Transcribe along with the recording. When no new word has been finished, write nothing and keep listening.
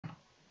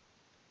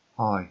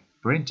Hi,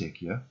 BrenTech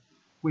here,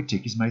 where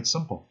tech is made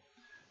simple.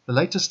 The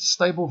latest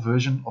stable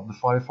version of the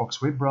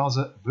Firefox web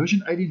browser,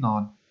 version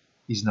 89,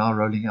 is now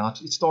rolling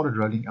out. It started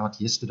rolling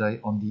out yesterday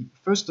on the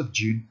 1st of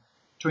June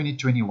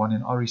 2021,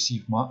 and I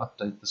received my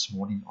update this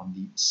morning on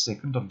the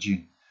 2nd of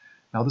June.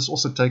 Now this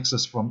also takes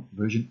us from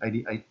version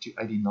 88 to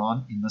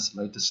 89 in this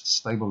latest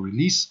stable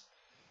release,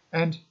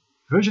 and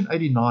version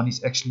 89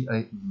 is actually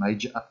a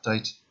major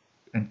update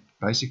and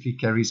basically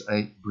carries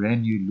a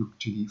brand new look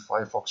to the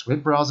Firefox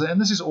web browser,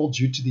 and this is all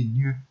due to the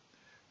new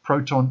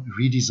Proton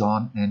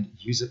redesign and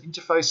user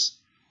interface.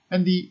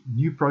 And the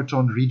new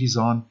Proton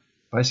redesign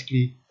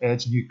basically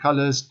adds new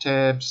colors,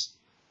 tabs,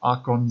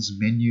 icons,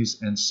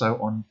 menus, and so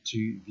on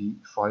to the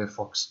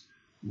Firefox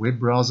web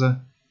browser.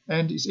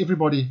 And is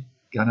everybody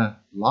gonna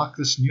like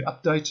this new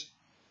update?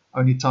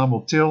 Only time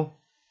will tell.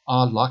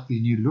 I like the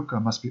new look, I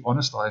must be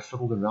honest. I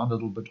fiddled around a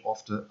little bit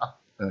after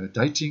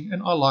updating,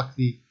 and I like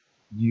the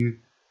new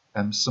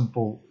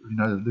simple,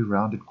 the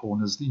rounded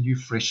corners, the new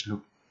fresh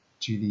look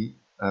to the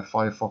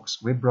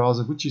Firefox web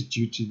browser, which is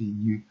due to the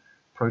new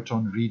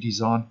Proton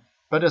redesign.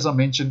 But as I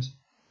mentioned,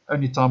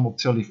 only time will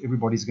tell if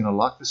everybody's going to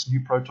like this new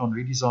Proton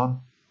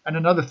redesign. And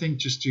another thing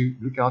just to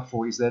look out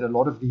for is that a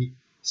lot of the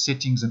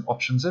settings and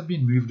options have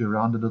been moved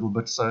around a little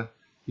bit, so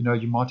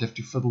you might have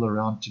to fiddle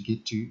around to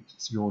get to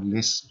your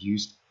less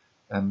used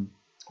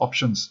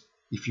options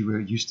if you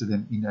were used to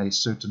them in a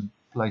certain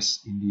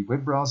place in the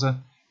web browser.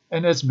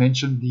 And as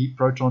mentioned, the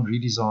Proton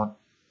redesign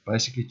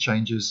basically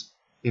changes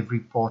every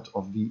part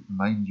of the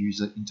main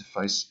user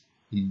interface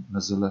in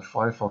Mozilla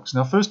Firefox.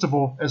 Now, first of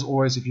all, as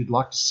always, if you'd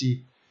like to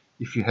see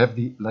if you have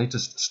the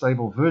latest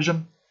stable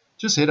version,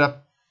 just head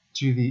up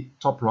to the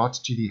top right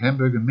to the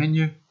hamburger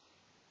menu,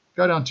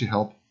 go down to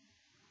Help,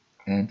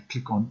 and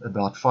click on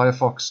About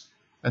Firefox,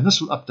 and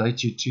this will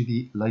update you to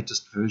the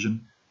latest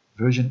version,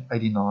 version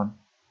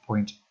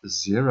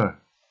 89.0.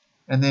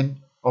 And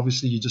then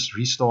obviously you just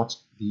restart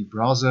the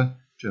browser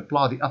to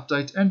apply the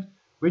update, and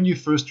when you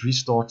first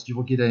restart, you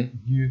will get a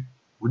new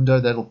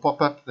window that will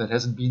pop up that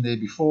hasn't been there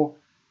before,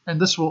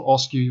 and this will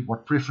ask you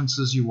what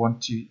preferences you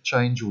want to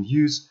change or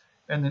use,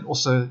 and then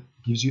also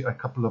gives you a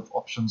couple of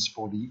options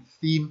for the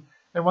theme.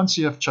 And once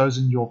you have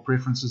chosen your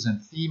preferences and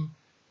theme,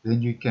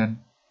 then you can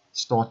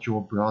start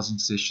your browsing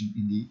session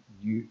in the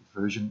new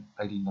version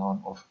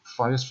 89 of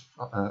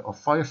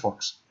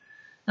Firefox.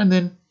 And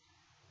then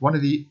one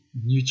of the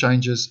new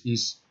changes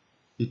is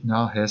it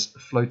now has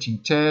floating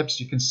tabs.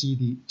 You can see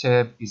the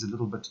tab is a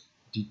little bit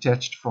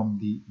detached from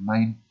the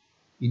main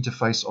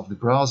interface of the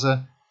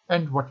browser,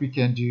 and what we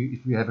can do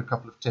if we have a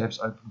couple of tabs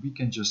open, we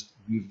can just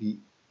move the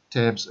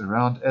tabs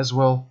around as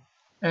well.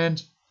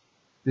 And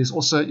there's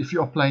also, if you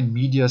are playing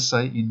media,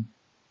 say in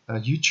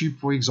YouTube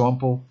for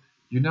example,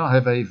 you now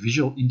have a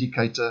visual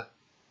indicator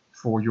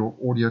for your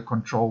audio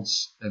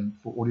controls, and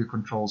for audio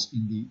controls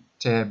in the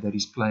tab that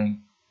is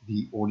playing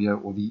the audio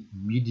or the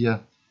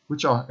media,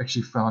 which I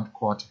actually found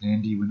quite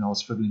handy when I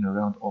was fiddling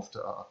around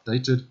after I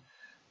updated.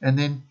 And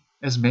then,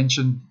 as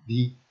mentioned,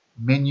 the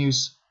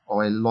menus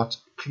are a lot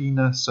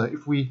cleaner. So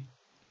if we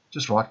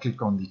just right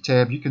click on the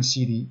tab, you can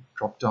see the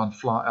drop down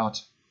fly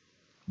out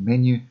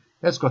menu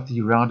has got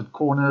the rounded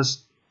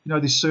corners.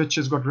 The search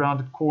has got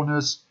rounded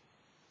corners.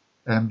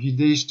 There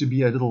used to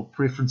be a little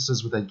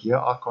preferences with a gear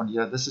icon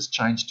here. This is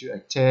changed to a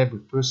tab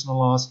with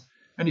personalize,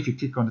 and if you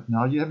click on it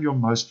now, you have your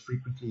most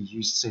frequently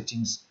used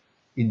settings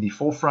in the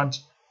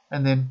forefront.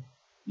 And then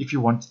if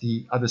you want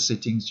the other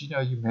settings,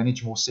 you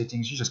manage more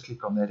settings, you just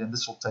click on that, and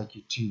this will take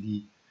you to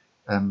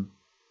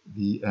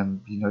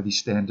the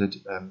standard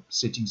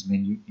settings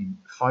menu in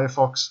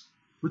Firefox,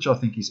 which I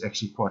think is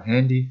actually quite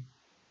handy.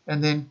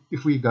 And then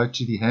if we go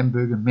to the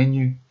hamburger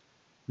menu,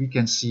 we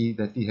can see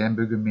that the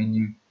hamburger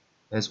menu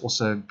has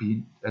also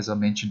been, as I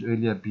mentioned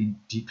earlier,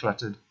 been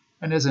decluttered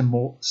and has a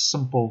more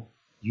simple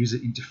user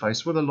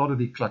interface with a lot of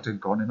the clutter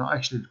gone, and I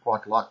actually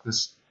quite like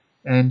this.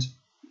 And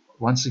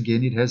once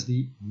again, it has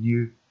the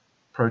new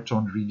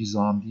Proton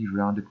redesign, the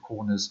rounded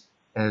corners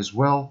as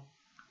well.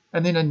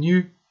 And then a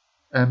new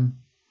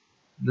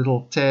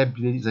little tab,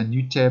 there is a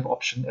new tab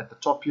option at the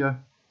top here,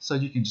 so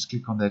you can just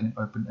click on that and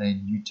open a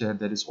new tab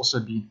that has also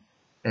been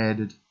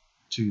added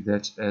to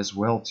that as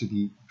well, to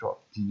the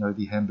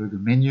the hamburger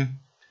menu.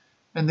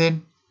 And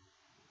then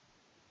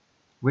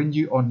when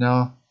you are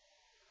now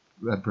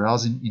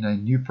browsing in a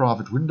new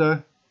private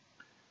window,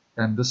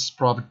 and this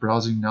private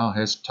browsing now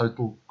has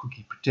total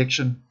cookie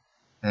protection,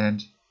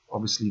 and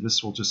obviously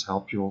this will just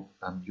help your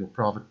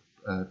private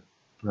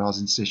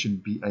browsing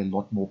session be a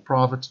lot more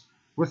private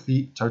with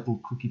the total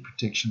cookie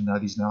protection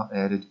that is now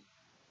added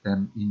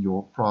in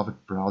your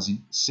private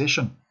browsing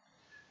session.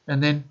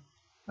 And then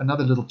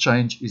another little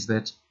change is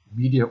that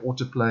media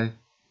autoplay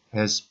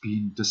has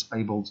been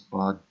disabled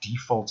by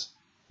default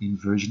in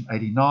version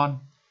 89.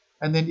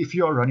 And then if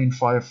you are running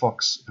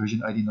Firefox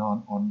version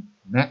 89 on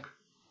Mac,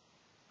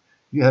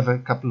 you have a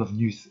couple of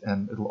new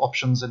little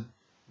options, and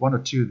one or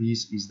two of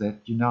these is that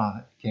you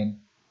now can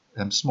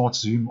smart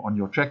zoom on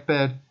your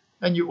trackpad,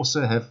 and you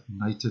also have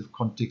native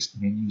context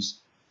menus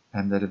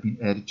that have been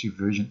added to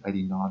version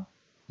 89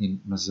 in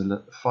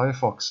Mozilla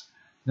Firefox.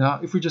 Now,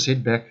 if we just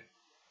head back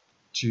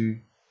to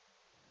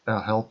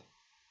our help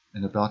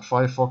and about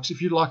Firefox.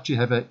 If you'd like to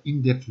have an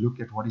in-depth look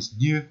at what is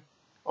new,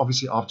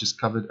 obviously I've just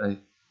covered a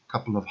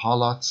couple of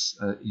highlights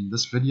in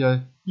this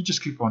video. You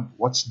just click on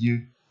what's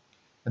new,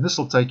 and this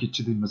will take you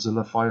to the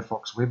Mozilla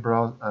Firefox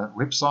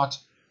website,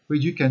 where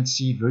you can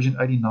see version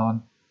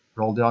 89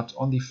 rolled out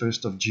on the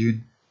 1st of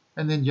June.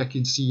 And then you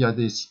can see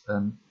there's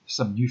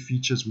some new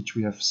features which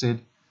we have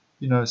said,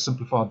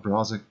 simplified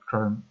browser,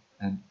 Chrome,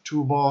 and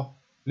toolbar,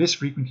 less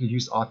frequently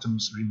used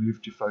items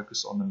removed to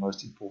focus on the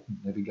most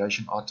important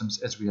navigation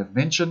items, as we have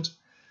mentioned,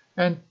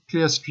 and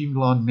clear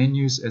streamlined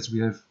menus, as we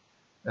have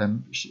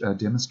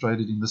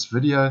demonstrated in this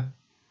video.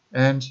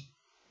 And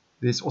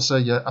there's also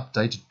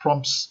updated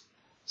prompts.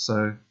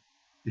 So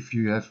if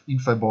you have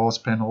info bars,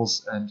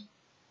 panels, and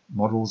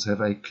models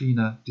have a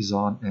cleaner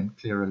design and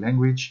clearer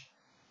language.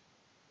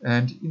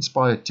 And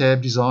inspired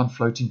tab design,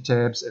 floating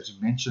tabs, as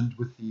mentioned,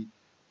 with the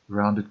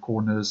rounded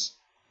corners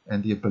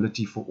and the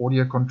ability for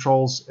audio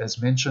controls,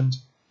 as mentioned.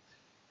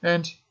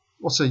 And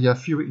also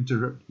fewer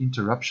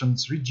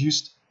interruptions,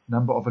 reduced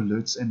number of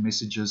alerts and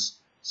messages,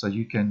 so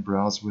you can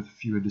browse with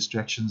fewer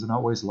distractions. And I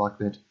always like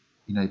that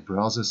in a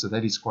browser, so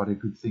that is quite a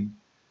good thing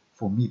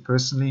for me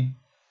personally.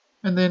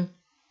 And then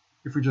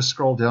if we just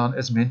scroll down,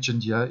 as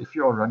mentioned here, if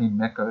you are running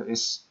Mac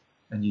OS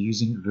and you're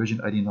using version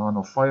 89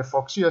 of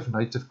Firefox, you have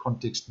native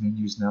context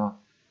menus now,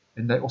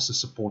 and they also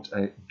support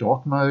a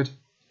dark mode.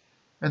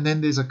 And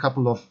then there's a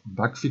couple of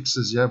bug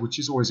fixes here, which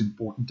is always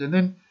important. And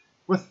then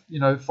with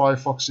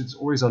Firefox, it's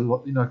always a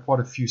lot,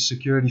 quite a few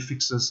security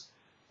fixes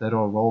that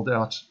are rolled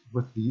out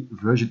with the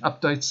version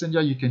updates. And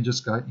you can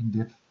just go in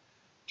depth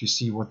to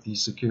see what the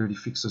security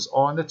fixes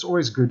are, and that's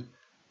always good.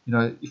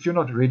 If you're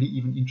not really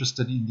even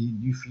interested in the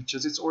new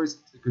features, it's always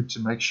good to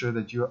make sure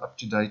that you're up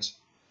to date,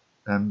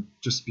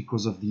 just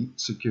because of the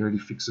security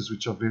fixes,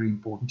 which are very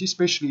important,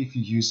 especially if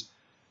you use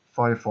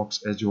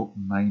Firefox as your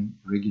main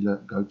regular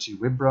go-to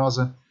web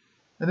browser.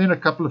 And then a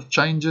couple of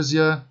changes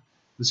here.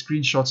 The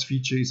screenshots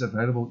feature is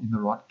available in the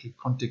right-click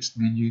context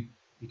menu.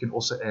 You can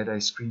also add a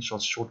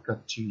screenshot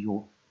shortcut to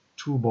your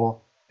toolbar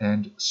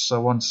and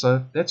so on.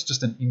 So that's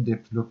just an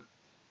in-depth look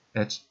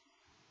at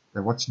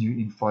what's new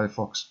in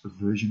Firefox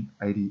version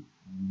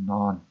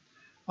 89.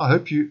 I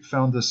hope you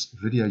found this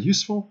video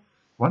useful.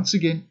 Once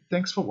again,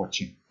 thanks for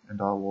watching,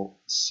 and I will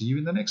see you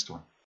in the next one.